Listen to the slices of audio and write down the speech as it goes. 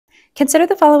Consider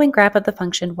the following graph of the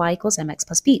function y equals mx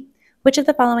plus b. Which of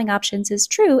the following options is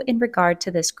true in regard to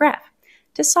this graph?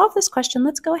 To solve this question,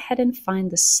 let's go ahead and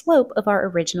find the slope of our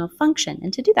original function.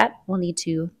 And to do that, we'll need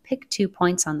to pick 2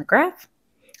 points on the graph.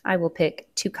 I will pick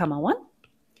 2, 1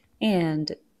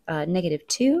 and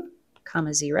 -2,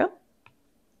 0,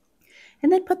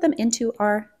 and then put them into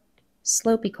our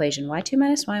slope equation, y2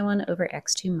 minus y1 over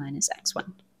x2 minus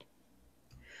x1.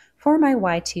 For my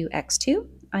y2, x2,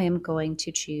 I am going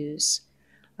to choose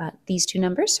these 2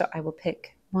 numbers, so I will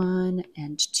pick 1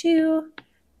 and 2,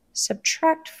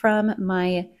 subtract from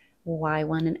my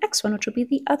y1 and x1, which will be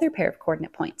the other pair of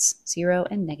coordinate points, 0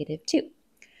 and -2.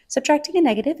 Subtracting a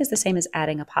negative is the same as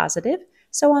adding a positive,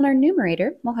 so on our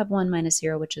numerator, we'll have 1 minus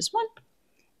 0, which is 1,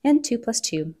 and 2 plus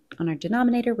 2 on our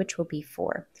denominator, which will be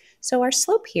 4. So our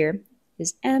slope here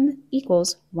is m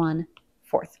equals 1/4.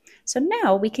 So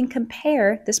now we can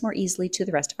compare this more easily to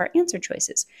the rest of our answer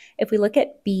choices. If we look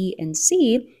at B and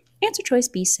C, answer choice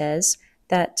B says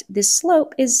that this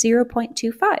slope is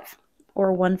 0.25,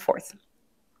 or 1/4,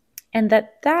 and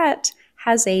that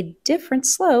has a different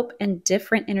slope and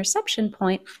different interception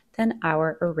point than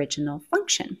our original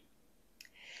function.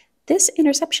 This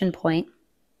interception point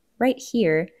right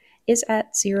here is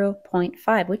at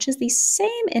 0.5, which is the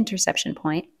same interception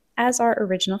point as our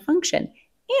original function.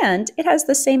 And it has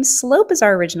the same slope as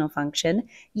our original function,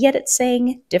 yet it's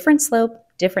saying different slope,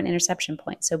 different interception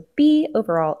point. So B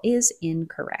overall is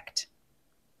incorrect.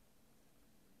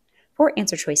 For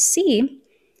answer choice C,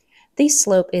 the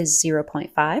slope is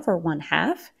 0.5, or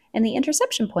 1/2, and the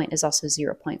interception point is also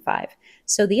 0.5.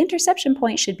 So the interception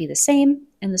point should be the same,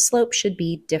 and the slope should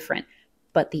be different.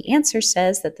 But the answer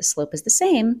says that the slope is the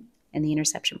same, and the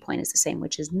interception point is the same,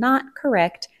 which is not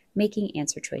correct, making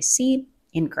answer choice C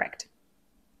incorrect.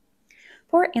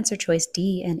 For answer choice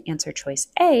D and answer choice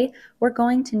A, we're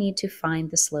going to need to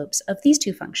find the slopes of these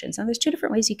 2 functions. Now, there's 2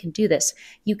 different ways you can do this.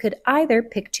 You could either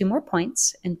pick 2 more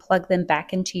points and plug them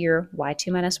back into your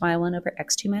y2 minus y1 over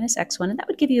x2 minus x1, and that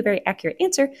would give you a very accurate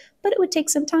answer, but it would take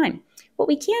some time. What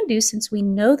we can do, since we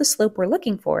know the slope we're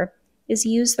looking for, is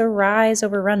use the rise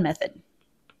over run method,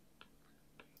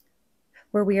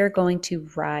 where we are going to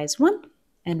rise 1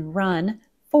 and run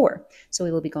 4. So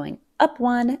we will be going up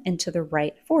 1 and to the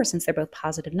right 4, since they're both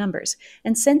positive numbers.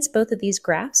 And since both of these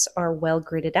graphs are well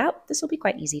gridded out, this will be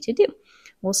quite easy to do.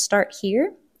 We'll start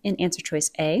here in answer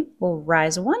choice A. We'll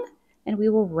rise 1 and we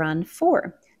will run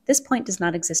 4. This point does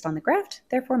not exist on the graph,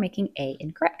 therefore making A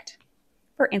incorrect.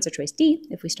 For answer choice D,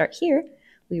 if we start here,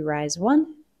 we rise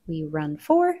 1, we run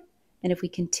 4, and if we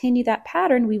continue that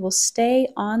pattern, we will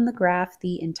stay on the graph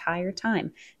the entire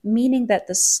time, meaning that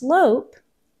the slope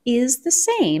is the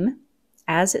same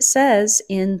as it says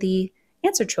in the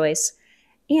answer choice.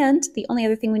 And the only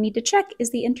other thing we need to check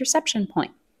is the interception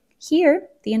point. Here,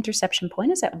 the interception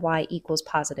point is at y equals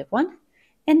 +1,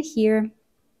 and here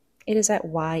it is at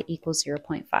y equals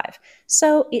 0.5.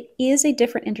 So it is a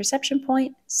different interception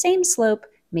point, same slope,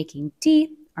 making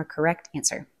D our correct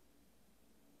answer.